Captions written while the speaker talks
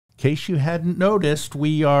case you hadn't noticed,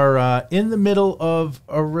 we are in the middle of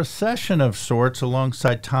a recession of sorts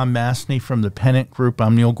alongside Tom Mastny from the Pennant Group.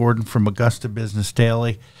 I'm Neil Gordon from Augusta Business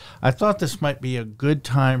Daily. I thought this might be a good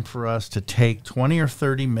time for us to take 20 or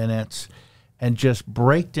 30 minutes and just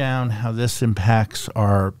break down how this impacts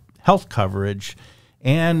our health coverage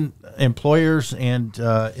and employers and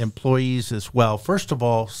employees as well. First of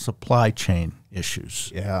all, supply chain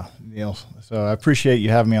issues. Yeah, Neil. So I appreciate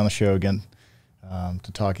you having me on the show again.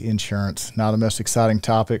 To talk insurance. Not the most exciting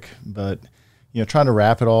topic, but trying to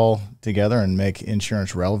wrap it all together and make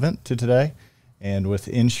insurance relevant to today. And with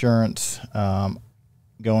insurance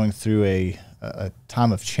going through a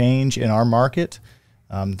time of change in our market,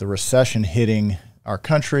 the recession hitting our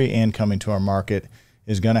country and coming to our market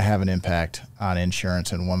is going to have an impact on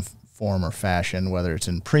insurance in one form or fashion, whether it's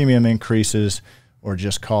in premium increases or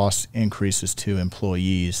just cost increases to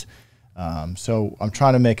employees. So I'm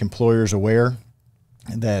trying to make employers aware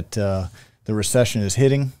that the recession is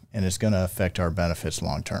hitting and it's going to affect our benefits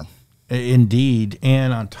long term. Indeed.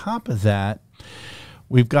 And on top of that,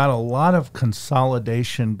 we've got a lot of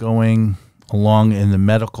consolidation going along in the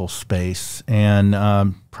medical space and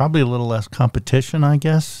probably a little less competition, I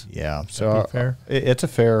guess. Yeah. So it's a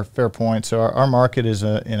fair point. So our market is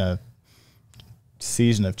in a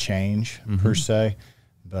season of change per se.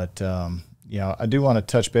 But, I do want to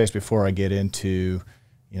touch base before I get into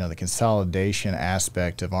the consolidation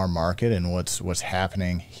aspect of our market and what's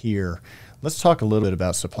happening here. Let's talk a little bit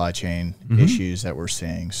about supply chain issues that we're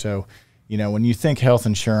seeing. So, when you think health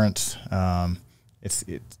insurance,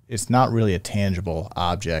 it's not really a tangible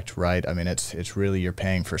object, right? I mean, it's really you're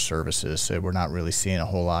paying for services. So we're not really seeing a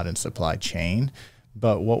whole lot in supply chain.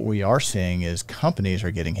 But what we are seeing is companies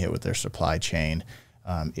are getting hit with their supply chain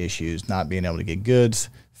issues, not being able to get goods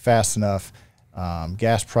fast enough.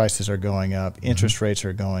 Gas prices are going up, interest rates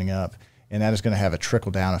are going up, and that is going to have a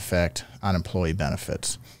trickle-down effect on employee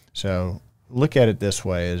benefits. So look at it this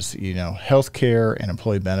way: is healthcare and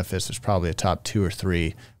employee benefits is probably a top 2 or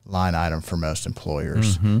 3 line item for most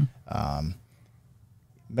employers.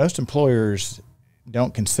 Most employers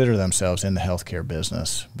don't consider themselves in the healthcare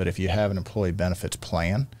business, but if you have an employee benefits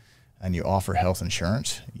plan and you offer health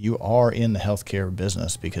insurance, you are in the healthcare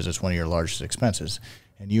business because it's one of your largest expenses.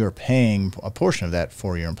 And you are paying a portion of that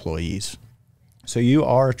for your employees. So you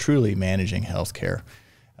are truly managing healthcare.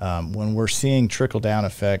 When we're seeing trickle-down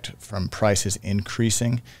effect from prices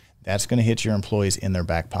increasing, that's going to hit your employees in their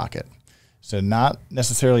back pocket. So not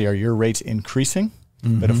necessarily are your rates increasing,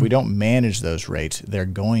 but if we don't manage those rates, they're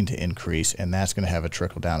going to increase, and that's going to have a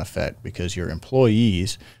trickle-down effect because your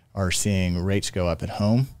employees are seeing rates go up at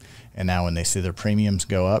home, and now when they see their premiums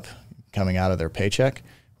go up coming out of their paycheck,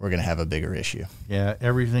 we're going to have a bigger issue. Yeah,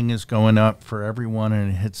 everything is going up for everyone,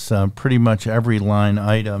 and it hits pretty much every line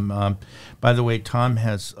item. By the way, Tom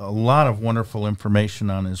has a lot of wonderful information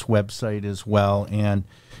on his website as well, and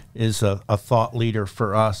is a thought leader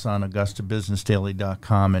for us on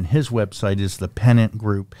AugustaBusinessDaily.com, and his website is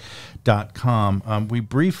thepennantgroup.com. We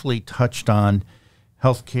briefly touched on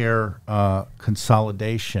healthcare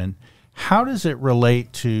consolidation. How does it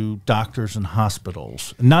relate to doctors and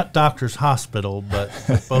hospitals? Not Doctors Hospital, but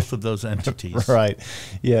both of those entities. Right.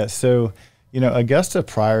 Yeah. So, Augusta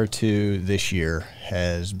prior to this year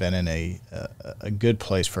has been in a good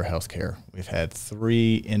place for healthcare. We've had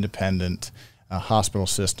 3 independent hospital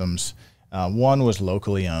systems. One was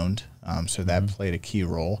locally owned, so that played a key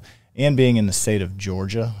role. And being in the state of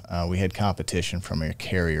Georgia, we had competition from a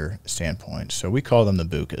carrier standpoint. So we call them the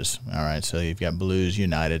BUCAs. All right. So you've got Blues,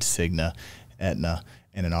 United, Cigna, Aetna,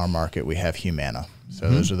 and in our market we have Humana. So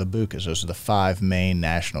those are the BUCAs. Those are the 5 main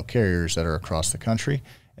national carriers that are across the country,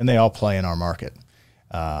 and they all play in our market.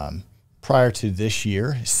 Prior to this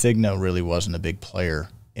year, Cigna really wasn't a big player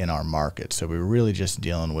in our market. So we were really just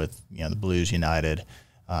dealing with the Blues, United,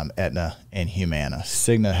 Aetna, and Humana.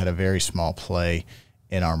 Cigna had a very small play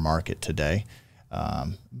in our market today.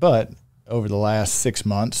 But over the last 6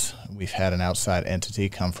 months, we've had an outside entity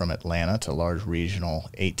come from Atlanta. It's a large regional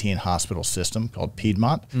 18-hospital system called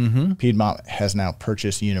Piedmont. Piedmont has now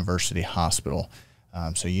purchased University Hospital.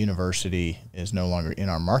 So University is no longer in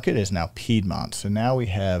our market, is now Piedmont. So now we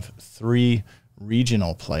have 3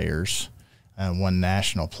 regional players and 1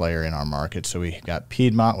 national player in our market. So we've got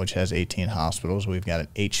Piedmont, which has 18 hospitals. We've got an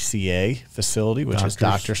HCA facility, which is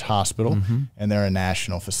Doctors Hospital, and they're a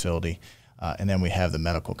national facility. And then we have the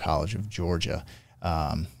Medical College of Georgia.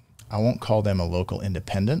 I won't call them a local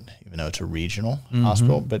independent, even though it's a regional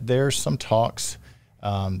hospital, but there's some talks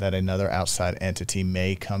that another outside entity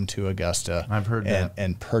may come to Augusta. I've heard that.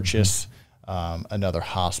 And purchase another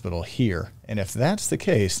hospital here. And if that's the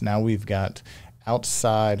case, now we've got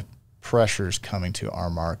outside pressures coming to our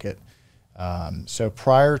market. So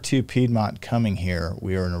prior to Piedmont coming here,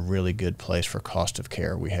 we were in a really good place for cost of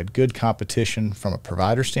care. We had good competition from a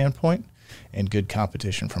provider standpoint and good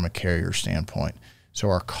competition from a carrier standpoint. So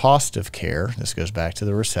our cost of care, this goes back to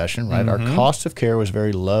the recession, right? Our cost of care was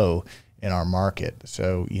very low in our market.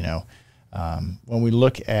 So, when we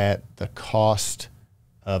look at the cost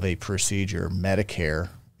of a procedure, Medicare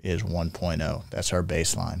is 1.0. That's our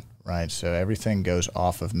baseline, right? So everything goes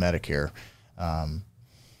off of Medicare.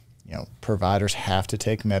 Providers have to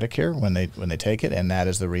take Medicare when they take it, and that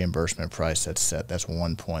is the reimbursement price that's set. That's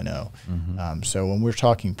 1.0. So when we're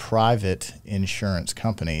talking private insurance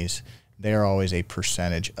companies, they're always a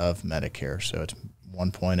percentage of Medicare. So it's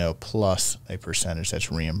 1.0 plus a percentage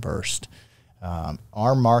that's reimbursed.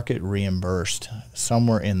 Our market reimbursed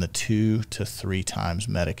somewhere in the 2 to 3 times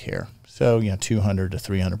Medicare. So 200 to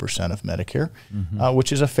 300% of Medicare,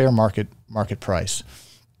 which is a fair market price.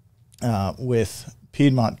 With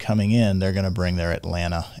Piedmont coming in, they're going to bring their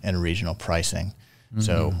Atlanta and regional pricing.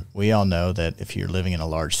 So we all know that if you're living in a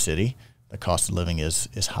large city, the cost of living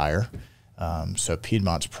is higher. So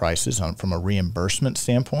Piedmont's prices from a reimbursement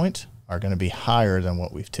standpoint are going to be higher than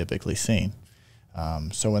what we've typically seen.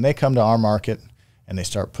 So when they come to our market and they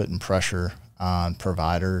start putting pressure on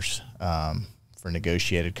providers for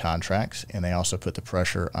negotiated contracts, and they also put the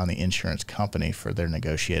pressure on the insurance company for their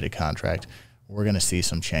negotiated contract, we're going to see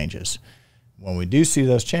some changes. When we do see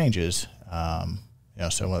those changes,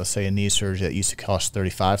 so let's say a knee surgery that used to cost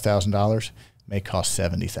 $35,000 may cost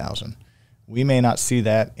 $70,000. We may not see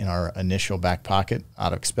that in our initial back pocket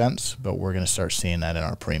out of expense, but we're going to start seeing that in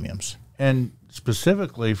our premiums. And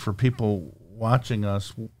specifically for people watching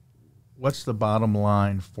us, what's the bottom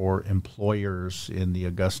line for employers in the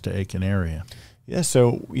Augusta-Aiken area? Yeah,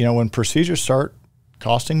 so when procedures start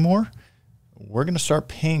costing more, we're going to start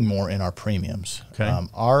paying more in our premiums. Okay.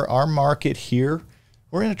 Our market here,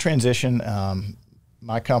 we're in a transition.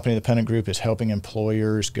 My company, the Pennant Group, is helping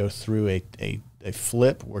employers go through a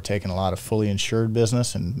flip. We're taking a lot of fully insured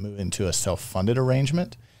business and moving to a self-funded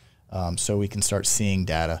arrangement, so we can start seeing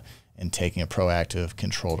data and taking a proactive,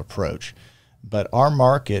 controlled approach. But our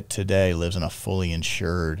market today lives in a fully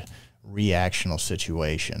insured reactional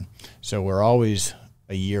situation. So we're always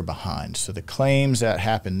a year behind. So the claims that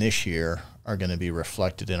happen this year are going to be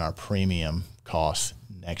reflected in our premium costs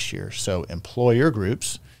next year. So employer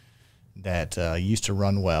groups that used to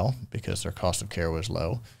run well because their cost of care was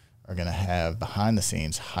low are going to have behind the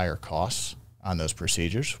scenes higher costs on those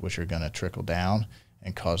procedures, which are going to trickle down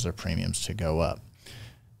and cause their premiums to go up.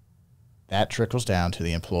 That trickles down to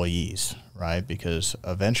the employees, right? Because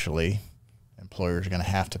eventually employers are going to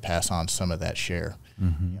have to pass on some of that share.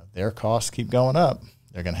 Their costs keep going up.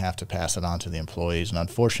 They're going to have to pass it on to the employees. And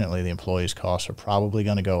unfortunately, the employees' costs are probably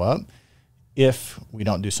going to go up if we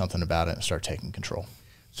don't do something about it and start taking control.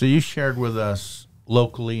 So you shared with us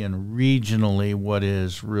locally and regionally what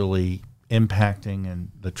is really impacting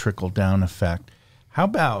and the trickle-down effect. How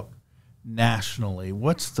about nationally?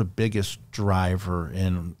 What's the biggest driver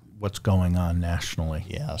in what's going on nationally?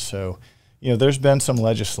 Yeah, so there's been some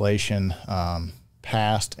legislation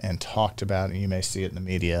passed and talked about, and you may see it in the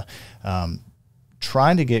media,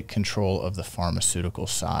 trying to get control of the pharmaceutical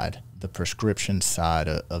side, the prescription side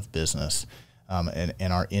of business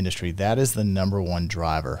in our industry. That is the number one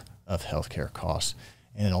driver of healthcare costs.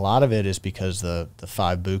 And a lot of it is because the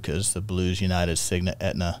 5 BUCAs, the Blues, United, Cigna,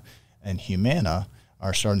 Aetna, and Humana,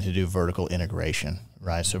 are starting to do vertical integration,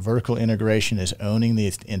 right? So vertical integration is owning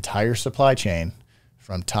the entire supply chain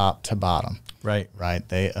from top to bottom. Right.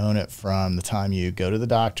 They own it from the time you go to the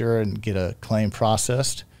doctor and get a claim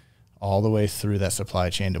processed all the way through that supply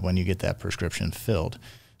chain to when you get that prescription filled.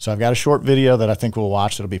 So I've got a short video that I think we'll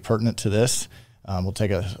watch that'll be pertinent to this. We'll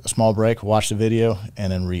take a small break, watch the video,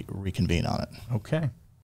 and then reconvene on it. Okay.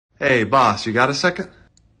 Hey, boss, you got a second?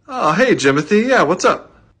 Oh, hey, Jimothy. Yeah, what's up?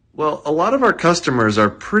 Well, a lot of our customers are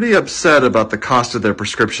pretty upset about the cost of their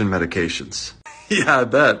prescription medications. Yeah, I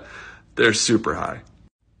bet. They're super high.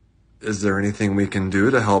 Is there anything we can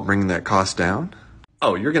do to help bring that cost down?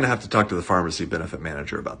 Oh, you're going to have to talk to the pharmacy benefit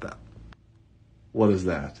manager about that. What is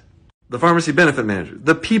that? The pharmacy benefit manager.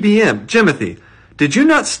 The PBM. Jimothy, did you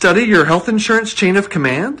not study your health insurance chain of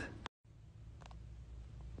command?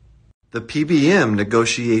 The PBM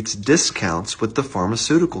negotiates discounts with the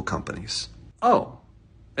pharmaceutical companies. Oh,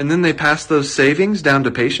 and then they pass those savings down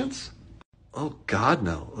to patients? Oh, God,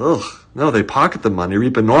 no. Ugh. No, they pocket the money,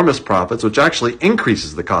 reap enormous profits, which actually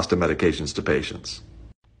increases the cost of medications to patients.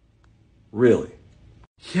 Really?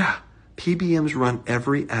 Yeah. PBMs run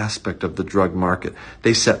every aspect of the drug market.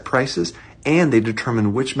 They set prices, and they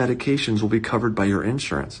determine which medications will be covered by your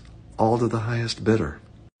insurance, all to the highest bidder.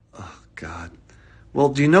 Ugh. God. Well,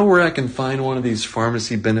 do you know where I can find one of these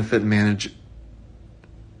pharmacy benefit manage...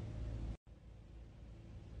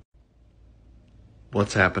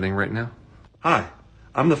 What's happening right now? Hi,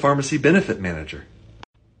 I'm the pharmacy benefit manager.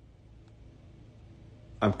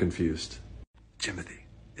 I'm confused. Jimothy,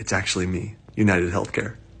 it's actually me, United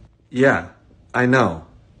Healthcare. Yeah, I know.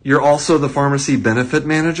 You're also the pharmacy benefit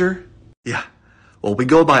manager? Yeah. Well, we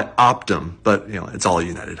go by Optum, but, it's all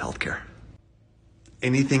United Healthcare.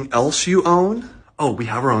 Anything else you own? Oh, we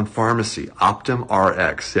have our own pharmacy, Optum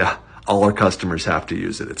RX. Yeah, all our customers have to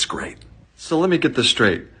use it. It's great. So let me get this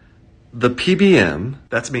straight. The PBM,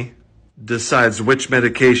 that's me, decides which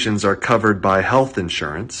medications are covered by health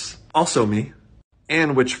insurance, also me,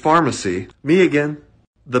 and which pharmacy, me again,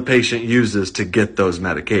 the patient uses to get those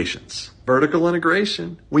medications. Vertical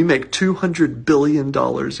integration. We make $200 billion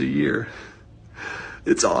a year.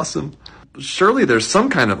 It's awesome. Surely there's some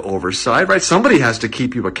kind of oversight, right? Somebody has to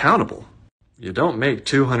keep you accountable. You don't make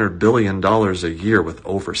 $200 billion a year with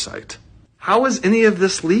oversight. How is any of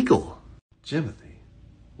this legal? Jimothy,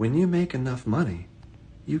 when you make enough money,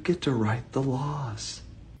 you get to write the laws.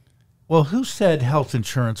 Well, who said health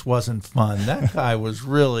insurance wasn't fun? That guy was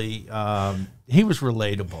really, he was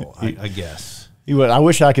relatable, I guess. He would. I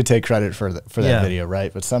wish I could take credit for that video,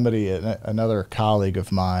 right? But another colleague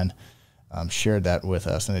of mine, shared that with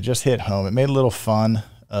us, and it just hit home. It made a little fun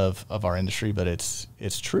of our industry, but it's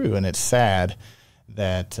true, and it's sad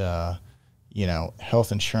that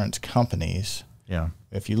health insurance companies. Yeah.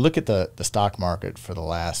 If you look at the stock market for the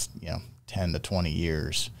last 10 to 20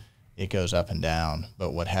 years, it goes up and down,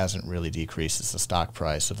 but what hasn't really decreased is the stock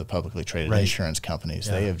price of the publicly traded insurance companies.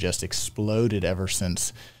 Yeah. They have just exploded ever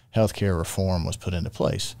since healthcare reform was put into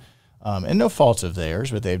place. And no faults of theirs,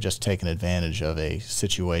 but they've just taken advantage of a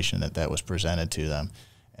situation that was presented to them,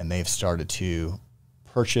 and they've started to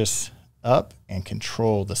purchase up and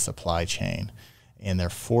control the supply chain, and they're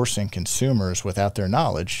forcing consumers without their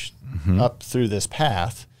knowledge up through this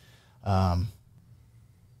path to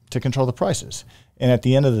control the prices. And at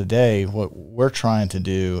the end of the day, what we're trying to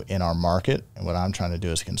do in our market, and what I'm trying to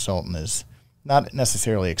do as a consultant, is not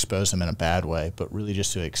necessarily expose them in a bad way, but really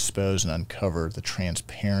just to expose and uncover the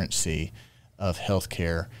transparency of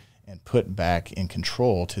healthcare and put back in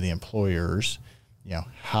control to the employers,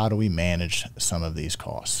 how do we manage some of these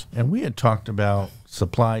costs? And we had talked about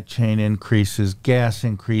supply chain increases, gas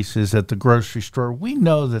increases at the grocery store. We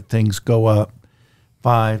know that things go up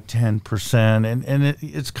 5-10%, and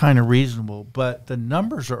it's kind of reasonable, but the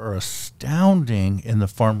numbers are astounding in the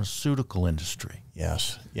pharmaceutical industry.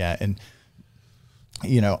 Yes. Yeah. And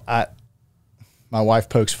my wife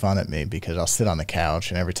pokes fun at me because I'll sit on the couch,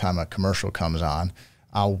 and every time a commercial comes on,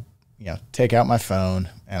 I'll take out my phone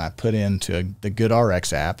and I put into the Good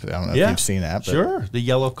RX app. I don't know if you've seen that. But sure, the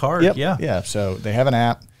yellow card. Yep, yeah. Yeah. So they have an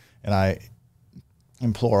app, and I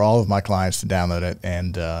implore all of my clients to download it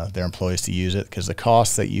and their employees to use it, because the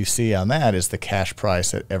cost that you see on that is the cash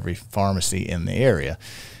price at every pharmacy in the area.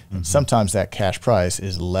 And sometimes that cash price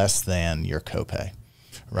is less than your copay,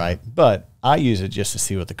 right? But I use it just to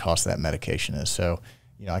see what the cost of that medication is. So,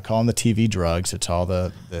 I call them the TV drugs. It's all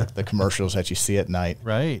the commercials that you see at night.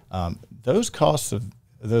 Right. Those costs of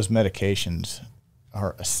those medications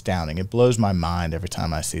are astounding. It blows my mind every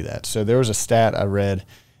time I see that. So there was a stat I read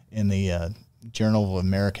in the Journal of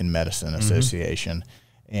American Medicine Association,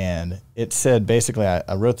 and it said, basically,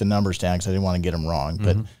 I wrote the numbers down because I didn't want to get them wrong,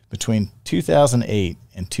 but between 2008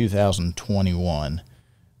 and 2021,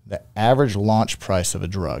 the average launch price of a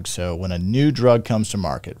drug, so when a new drug comes to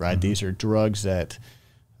market, right, these are drugs that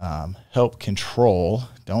help control,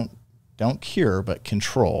 don't cure, but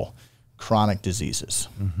control chronic diseases,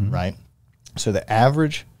 right? So the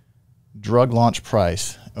average drug launch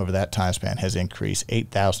price over that time span has increased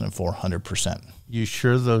 8,400%. You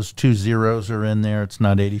sure those 2 zeros are in there? It's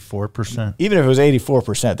not 84%? Even if it was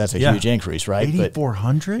 84%, that's a huge increase, right?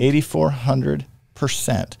 8,400?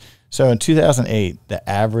 8,400%. So in 2008, the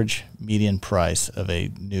average median price of a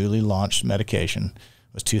newly launched medication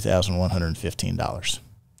was $2,115.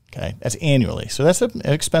 Okay, that's annually. So that's an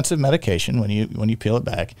expensive medication. When you peel it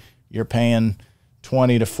back, you're paying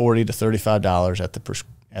 $20 to $40 to $35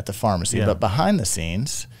 at the pharmacy. Yeah. But behind the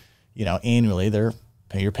scenes, annually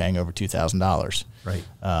you're paying over $2,000. Right.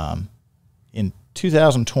 In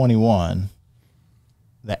 2021,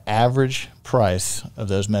 the average price of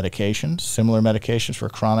those medications, similar medications for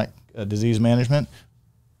chronic disease management,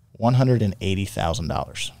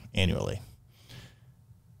 $180,000 annually.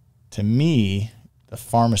 To me, the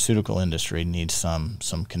pharmaceutical industry needs some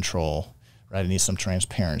control, right? It needs some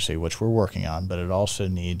transparency, which we're working on, but it also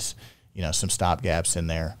needs some stopgaps in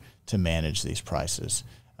there to manage these prices.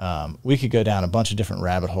 We could go down a bunch of different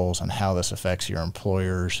rabbit holes on how this affects your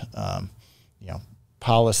employer's,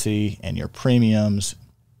 policy and your premiums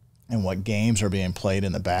and what games are being played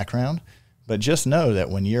in the background. But just know that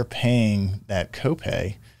when you're paying that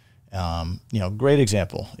copay, great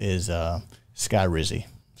example is Skyrizi.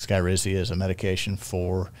 Skyrizi is a medication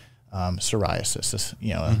for psoriasis.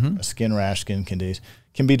 A skin rash, skin condition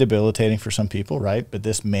can be debilitating for some people, right? But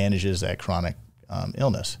this manages that chronic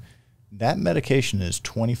illness. That medication is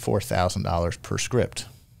 $24,000 per script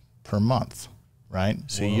per month, right?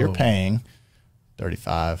 So Whoa. you're paying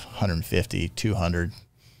 $35, $150,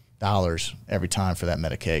 $200 every time for that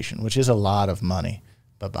medication, which is a lot of money.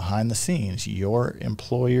 But behind the scenes, your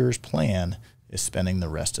employer's plan is spending the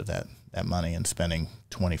rest of that money and spending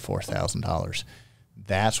 $24,000.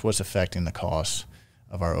 That's what's affecting the cost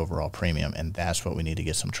of our overall premium, and that's what we need to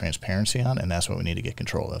get some transparency on, and that's what we need to get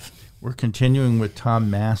control of. We're continuing with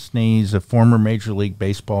Tom Mastny. He's a former Major League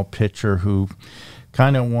Baseball pitcher who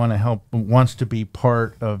kind of wants to be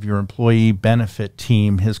part of your employee benefit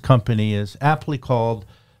team. His company is aptly called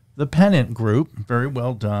the Pennant Group. Very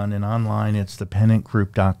well done. And online, it's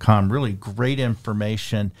thepennantgroup.com. Really great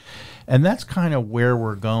information. And that's kind of where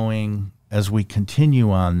we're going as we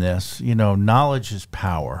continue on this. Knowledge is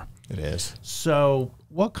power. It is. So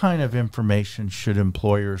what kind of information should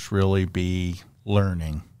employers really be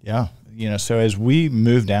learning? Yeah. So as we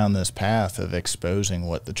move down this path of exposing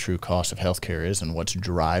what the true cost of healthcare is and what's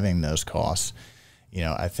driving those costs,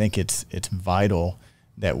 I think it's vital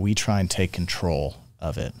that we try and take control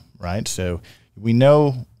of it, right? So we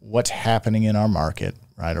know what's happening in our market,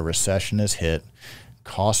 right? A recession has hit,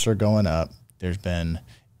 costs are going up. There's been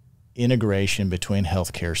integration between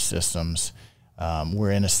healthcare systems.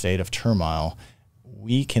 We're in a state of turmoil.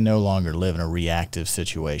 We can no longer live in a reactive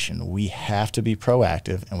situation. We have to be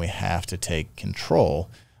proactive, and we have to take control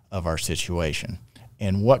of our situation.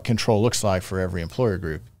 And what control looks like for every employer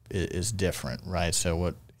group is different, right? So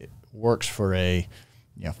what works for a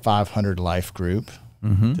 500 life group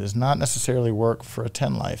does not necessarily work for a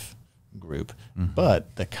 10 life group.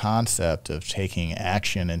 But the concept of taking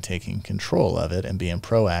action and taking control of it and being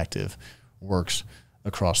proactive works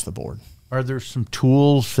across the board. Are there some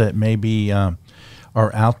tools that maybe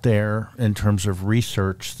are out there in terms of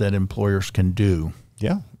research that employers can do?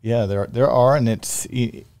 Yeah, there are, and it's,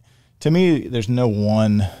 to me, there's no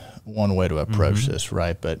one way to approach this,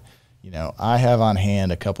 right? But I have on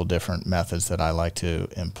hand a couple different methods that I like to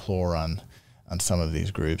implore on some of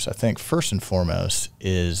these groups. I think first and foremost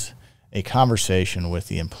is a conversation with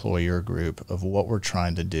the employer group of what we're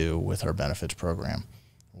trying to do with our benefits program.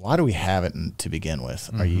 Why do we have it to begin with?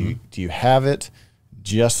 Do you have it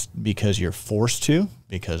just because you're forced to,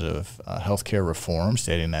 because of healthcare reform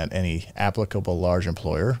stating that any applicable large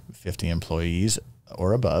employer, 50 employees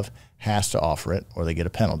or above, has to offer it or they get a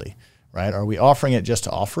penalty, right? Are we offering it just to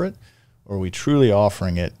offer it, or are we truly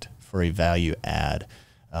offering it for a value add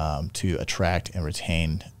to attract and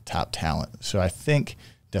retain top talent? So I think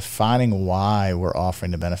defining why we're offering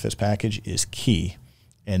the benefits package is key.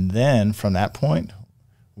 And then from that point,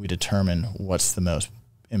 we determine what's the most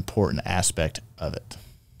important aspect of it.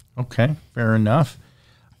 Okay, fair enough.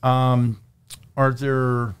 Are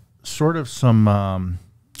there sort of some,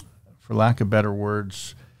 for lack of better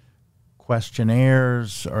words,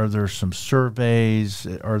 questionnaires? Are there some surveys?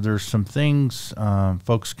 Are there some things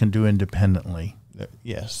folks can do independently?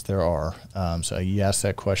 Yes, there are. So you asked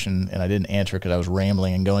that question, and I didn't answer because I was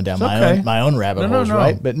rambling and going down my own rabbit holes,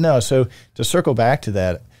 right? But no, so to circle back to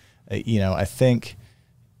that, I think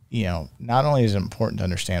not only is it important to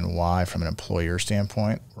understand why from an employer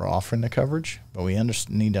standpoint we're offering the coverage, but we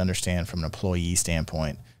need to understand from an employee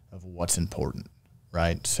standpoint of what's important,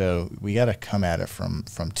 right? So we got to come at it from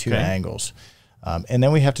two angles. And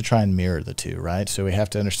then we have to try and mirror the two, right? So we have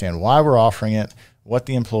to understand why we're offering it, what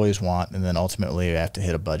the employees want, and then ultimately we have to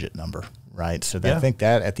hit a budget number, right? So I think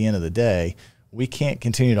that at the end of the day, we can't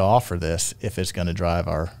continue to offer this if it's going to drive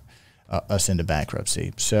us into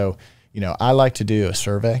bankruptcy. So I like to do a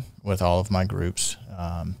survey with all of my groups,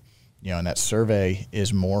 and that survey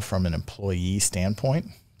is more from an employee standpoint,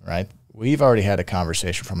 right? We've already had a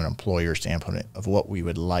conversation from an employer standpoint of what we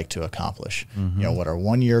would like to accomplish, what our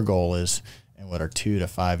 1 year goal is and what our 2 to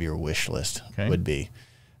 5 year wish list would be.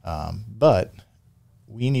 But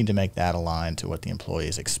we need to make that aligned to what the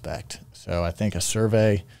employees expect. So I think a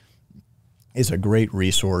survey is a great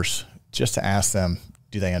resource just to ask them,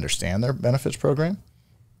 do they understand their benefits program?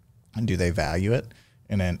 And do they value it?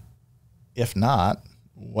 And then if not,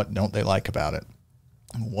 what don't they like about it?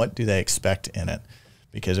 What do they expect in it?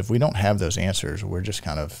 Because if we don't have those answers, we're just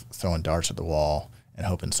kind of throwing darts at the wall and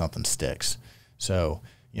hoping something sticks. So,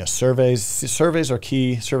 Surveys are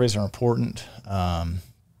key. Surveys are important.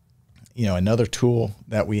 Another tool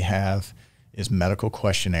that we have is medical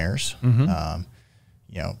questionnaires.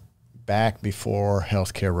 Back before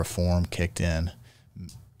healthcare reform kicked in,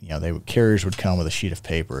 carriers would come with a sheet of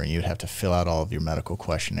paper, and you'd have to fill out all of your medical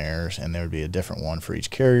questionnaires, and there would be a different one for each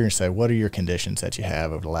carrier and say, what are your conditions that you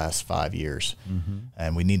have over the last 5 years?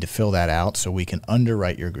 And we need to fill that out so we can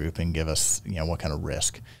underwrite your group and give us, what kind of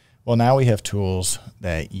risk. Well, now we have tools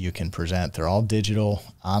that you can present. They're all digital,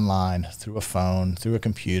 online, through a phone, through a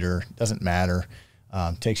computer. Doesn't matter.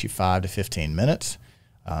 Takes you 5 to 15 minutes.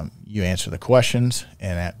 You answer the questions,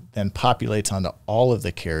 and that then populates onto all of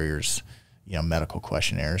the carriers' medical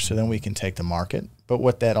questionnaires. So then we can take the market. But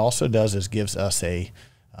what that also does is gives us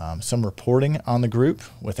some reporting on the group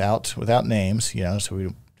without names. So we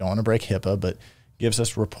don't want to break HIPAA, but gives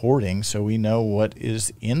us reporting so we know what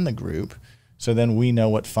is in the group. So then we know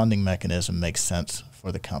what funding mechanism makes sense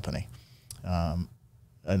for the company.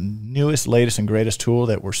 A newest, latest, and greatest tool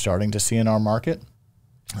that we're starting to see in our market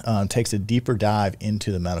takes a deeper dive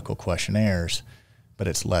into the medical questionnaires, but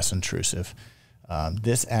it's less intrusive.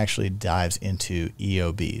 This actually dives into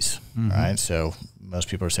EOBs, right? So most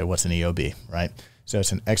people say, what's an EOB, right? So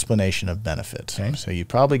it's an explanation of benefits. Okay. So you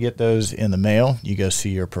probably get those in the mail. You go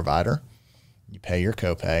see your provider. You pay your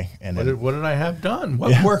copay. And what did I have done?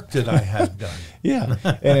 What work did I have done?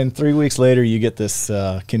 And then 3 weeks later, you get this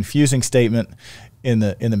confusing statement in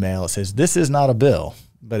the mail. It says, this is not a bill,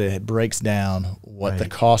 but it breaks down what the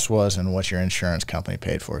cost was and what your insurance company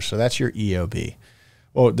paid for. So that's your EOB.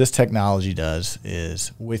 Well, what this technology does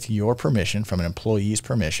is, with your permission, from an employee's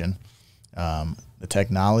permission, the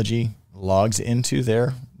technology logs into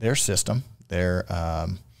their system, their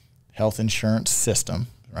health insurance system,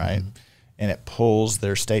 right? And it pulls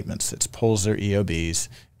their statements. It pulls their EOBs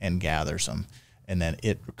and gathers them. And then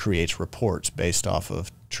it creates reports based off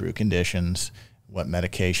of true conditions, what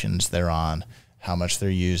medications they're on, how much they're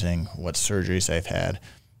using, what surgeries they've had,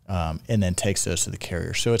 and then takes those to the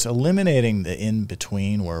carrier. So it's eliminating the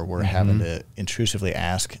in-between where we're having to intrusively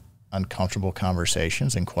ask uncomfortable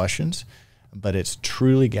conversations and questions, but it's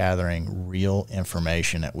truly gathering real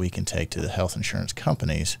information that we can take to the health insurance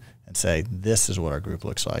companies and say, this is what our group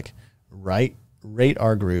looks like. Rate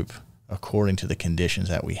our group according to the conditions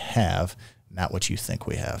that we have, not what you think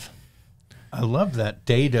we have. I love that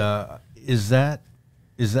data.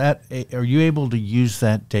 Are you able to use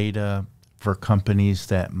that data for companies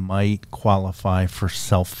that might qualify for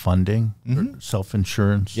self-funding or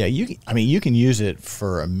self-insurance? Yeah, you can use it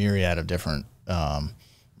for a myriad of different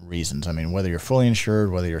reasons. I mean, whether you're fully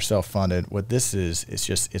insured, whether you're self-funded, what this is,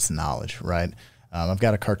 it's knowledge, right? I've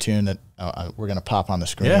got a cartoon that we're going to pop on the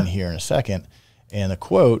screen here in a second, and the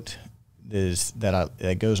quote is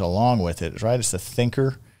that goes along with it, right? It's a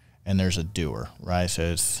thinker and there's a doer, right? So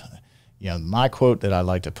it's, my quote that I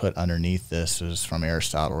like to put underneath this is from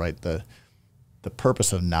Aristotle, right? The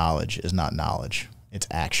purpose of knowledge is not knowledge, it's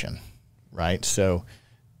action, right? So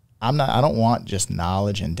I don't want just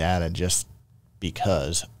knowledge and data just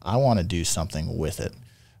because. I want to do something with it,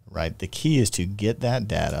 right? The key is to get that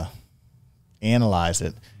data, analyze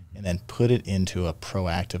it, and then put it into a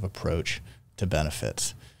proactive approach to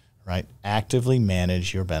benefits, right? Actively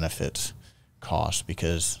manage your benefits costs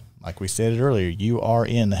because, like we stated earlier, you are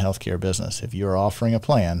in the healthcare business. If you're offering a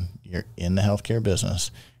plan, you're in the healthcare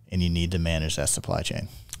business, and you need to manage that supply chain.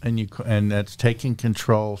 And that's taking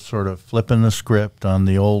control, sort of flipping the script on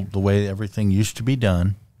the way everything used to be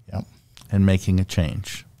done, and making a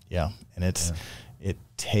change. Yeah, and it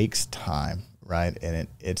takes time, right? And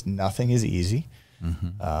it's nothing is easy.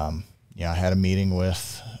 I had a meeting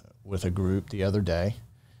with a group the other day,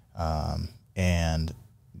 and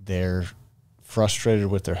they're frustrated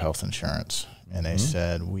with their health insurance, and they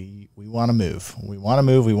said, we want to move. We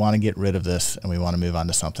want to get rid of this, and we want to move on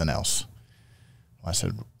to something else. I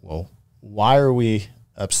said, well, why are we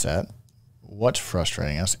upset? What's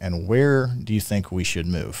frustrating us, and where do you think we should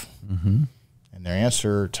move? And their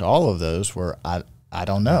answer to all of those were, I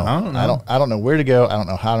don't know. I don't know where to go. I don't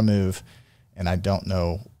know how to move, and I don't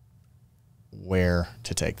know where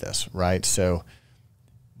to take this, right? So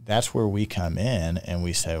that's where we come in and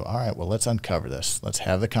we say, all right, well, let's uncover this. Let's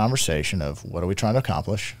have the conversation of what are we trying to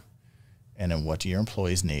accomplish, and then what do your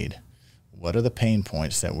employees need? What are the pain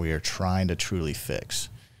points that we are trying to truly fix?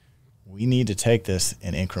 We need to take this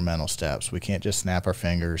in incremental steps. We can't just snap our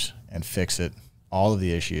fingers and fix it, all of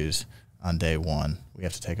the issues on day one. We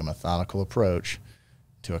have to take a methodical approach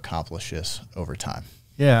to accomplish this over time.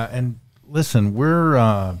 Yeah, and listen,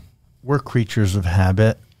 we're creatures of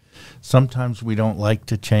habit. sometimes we don't like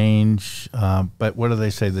to change, but what do they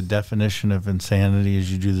say? The definition of insanity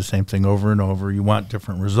is you do the same thing over and over. You want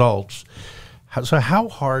different results. So how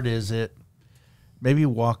hard is it? Maybe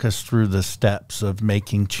walk us through the steps of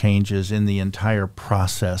making changes in the entire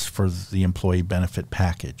process for the employee benefit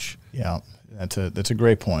package. Yeah, that's a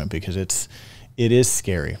great point, because it is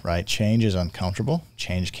scary, right? Change is uncomfortable.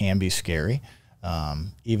 Change can be scary,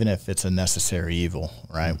 even if it's a necessary evil,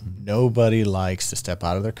 right? Mm-hmm. Nobody likes to step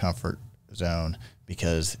out of their comfort zone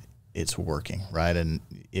because it's working, right? And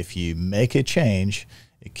if you make a change,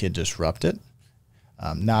 it could disrupt it.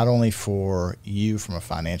 Not only for you from a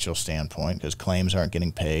financial standpoint, because claims aren't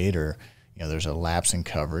getting paid, or there's a lapse in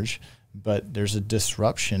coverage, but there's a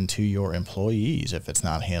disruption to your employees if it's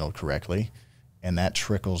not handled correctly, and that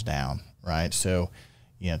trickles down, right? So,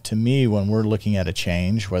 to me, when we're looking at a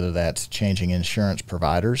change, whether that's changing insurance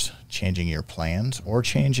providers, changing your plans, or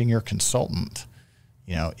changing your consultant,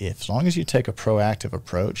 as long as you take a proactive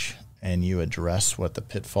approach and you address what the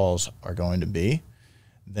pitfalls are going to be,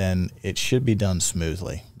 then it should be done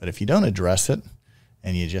smoothly. But if you don't address it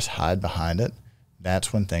and you just hide behind it,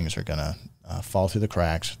 that's when things are going to fall through the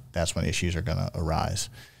cracks. That's when issues are going to arise.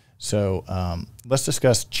 So let's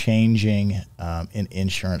discuss changing an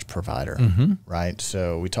insurance provider, mm-hmm. right?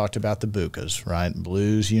 So we talked about the BUCAs, right?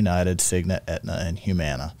 Blues, United, Cigna, Aetna, and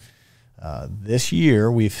Humana. This year,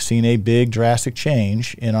 we've seen a big drastic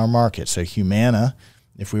change in our market. So Humana,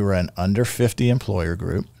 if we were an under 50 employer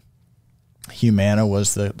group, Humana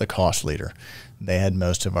was the cost leader. They had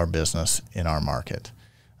most of our business in our market.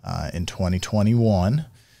 In 2021,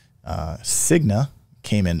 Cigna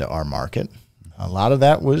came into our market. A lot of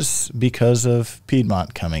that was because of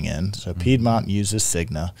Piedmont coming in. So mm-hmm. Piedmont uses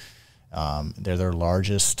Cigna. They're their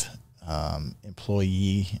largest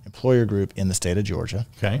employer group in the state of Georgia.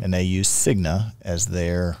 Okay. And they use Cigna as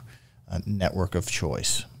their network of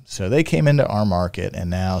choice. So they came into our market, and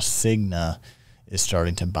now Cigna is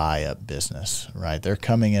starting to buy up business, right? They're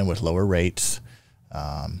coming in with lower rates,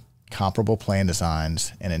 comparable plan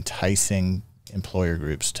designs, and enticing employer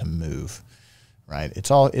groups to move, right?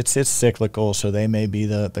 It's cyclical, so they may be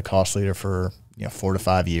the cost leader for 4 to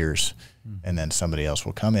 5 years, and then somebody else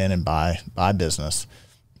will come in and buy business.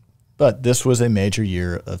 But this was a major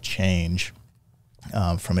year of change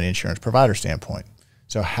from an insurance provider standpoint.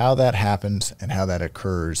 So how that happens and how that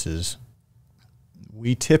occurs is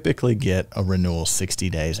we typically get a renewal 60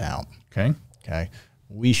 days out. Okay.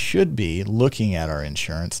 We should be looking at our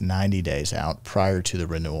insurance 90 days out prior to the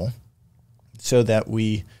renewal so that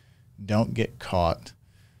we don't get caught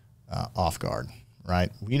off guard,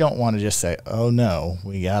 right? We don't want to just say, oh, no,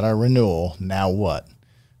 we got our renewal, now what?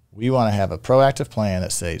 We want to have a proactive plan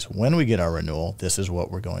that says when we get our renewal, this is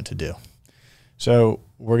what we're going to do. So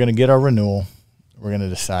we're going to get our renewal. We're going to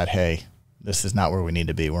decide, hey, this is not where we need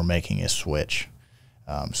to be. We're making a switch.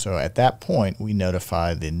 So at that point, we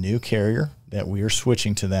notify the new carrier that we are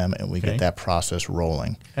switching to them, and we get that process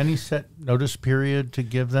rolling. Any set notice period to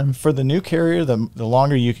give them? For the new carrier, the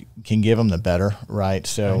longer you can give them, the better, right?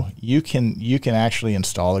 So you can actually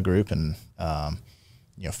install a group in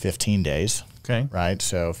 15 days, right?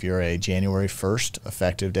 So if you're a January 1st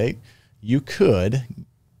effective date, you could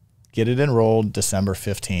get it enrolled December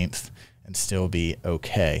 15th and still be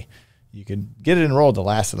okay. You could get it enrolled the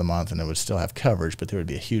last of the month and it would still have coverage, but there would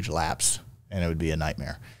be a huge lapse and it would be a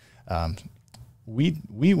nightmare.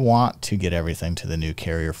 We want to get everything to the new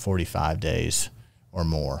carrier 45 days or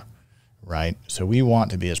more, right? So we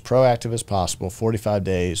want to be as proactive as possible. 45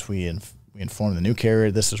 days, we inform the new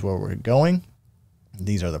carrier, this is where we're going.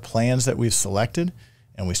 These are the plans that we've selected,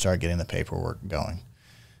 and we start getting the paperwork going.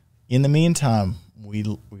 In the meantime, we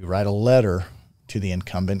write a letter to the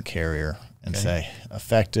incumbent carrier and say,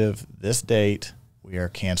 effective this date, we are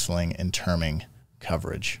canceling and terming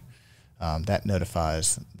coverage. That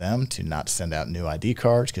notifies them to not send out new ID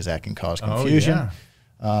cards because that can cause confusion.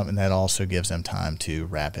 And that also gives them time to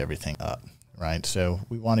wrap everything up, right? So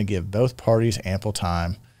we want to give both parties ample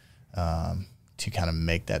time to kind of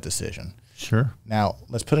make that decision. Sure. Now,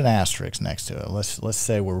 let's put an asterisk next to it. Let's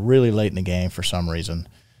say we're really late in the game for some reason.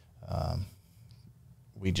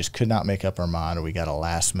 We just could not make up our mind, or we got a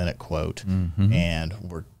last-minute quote, and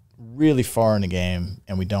we're really far in the game,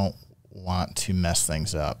 and we don't want to mess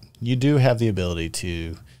things up. You do have the ability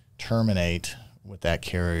to terminate with that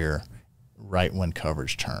carrier right when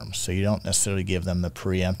coverage terms. So you don't necessarily give them the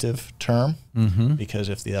preemptive term, because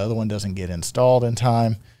if the other one doesn't get installed in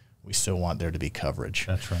time, we still want there to be coverage.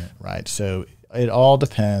 That's right. Right. So it all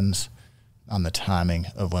depends on the timing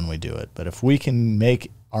of when we do it. But if we can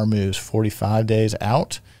make our moves 45 days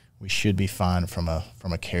out, we should be fine from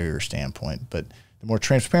a carrier standpoint. But the more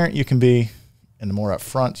transparent you can be And the more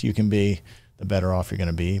upfront you can be, the better off you're going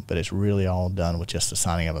to be. But it's really all done with just the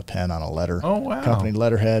signing of a pen on a letter. Oh, wow. Company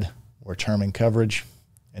letterhead. We're terming coverage,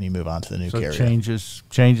 and you move on to the new carrier. Change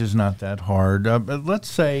is not that hard. But let's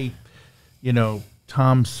say,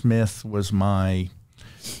 Tom Smith was my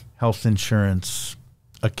health insurance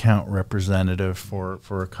account representative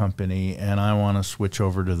for a company, and I want to switch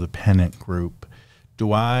over to the Pennant Group.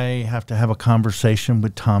 Do I have to have a conversation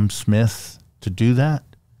with Tom Smith to do that?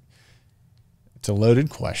 It's a loaded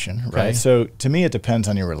question, right? Okay. So to me, it depends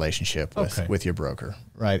on your relationship Okay. with your broker,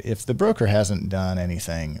 right? If the broker hasn't done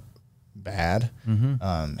anything bad,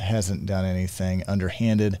 hasn't done anything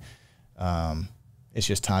underhanded, it's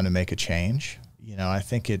just time to make a change. I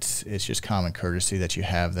think it's just common courtesy that you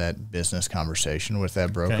have that business conversation with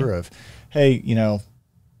that broker of, hey,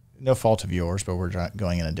 no fault of yours, but we're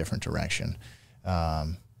going in a different direction.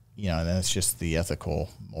 And then it's just the ethical,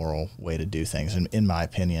 moral way to do things, in my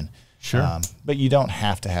opinion. Sure. But you don't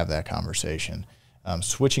have to have that conversation.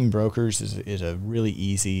 Switching brokers is a really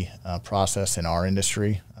easy process in our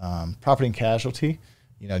industry. Property and casualty,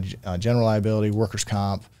 general liability, workers'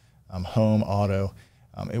 comp, home, auto.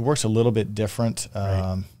 It works a little bit different.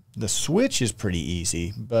 Right. The switch is pretty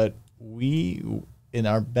easy, but in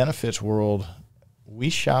our benefits world, we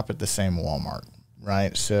shop at the same Walmart,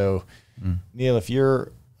 right? So, Neil, if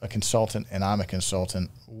you're a consultant and I'm a consultant,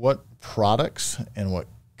 what products and what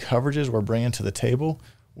coverages we're bringing to the table,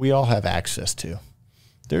 we all have access to.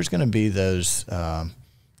 There's going to be those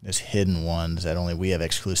hidden ones that only we have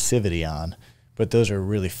exclusivity on, but those are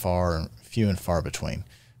really few and far between.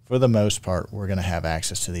 For the most part, we're going to have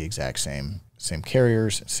access to the exact same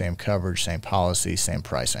carriers, same coverage, same policy, same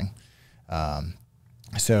pricing.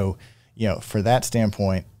 So, for that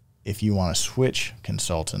standpoint, if you want to switch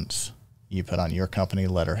consultants, you put on your company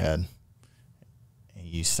letterhead,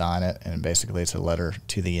 you sign it, and basically it's a letter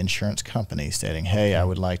to the insurance company stating, hey, I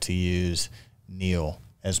would like to use Neil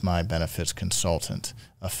as my benefits consultant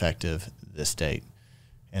effective this date.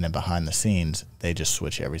 And then behind the scenes, they just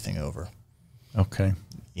switch everything over. Okay.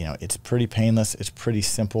 It's pretty painless. It's pretty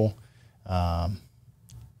simple.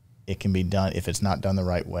 It can be done. If it's not done the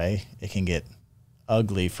right way, it can get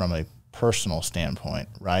ugly from a personal standpoint,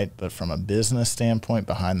 right? But from a business standpoint,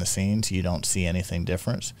 behind the scenes, you don't see anything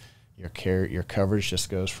different. Your coverage just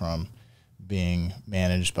goes from being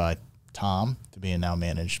managed by Tom to being now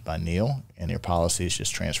managed by Neil, and your policies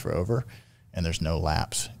just transfer over, and there's no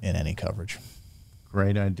lapse in any coverage.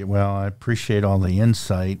 Great idea. Well, I appreciate all the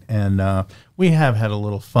insight, and we have had a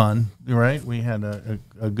little fun, right? We had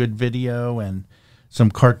a good video and some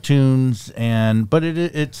cartoons, but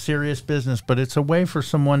it's serious business. But it's a way for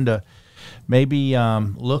someone to maybe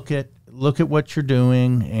look at what you're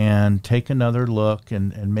doing and take another look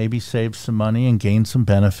and maybe save some money and gain some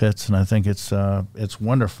benefits. And I think it's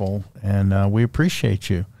wonderful, and we appreciate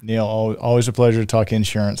you. Neil, always a pleasure to talk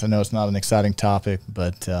insurance. I know it's not an exciting topic,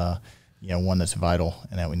 but one that's vital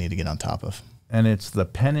and that we need to get on top of. And it's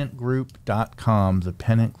thepennantgroup.com,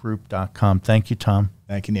 thepennantgroup.com. Thank you, Tom.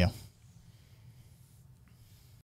 Thank you, Neil.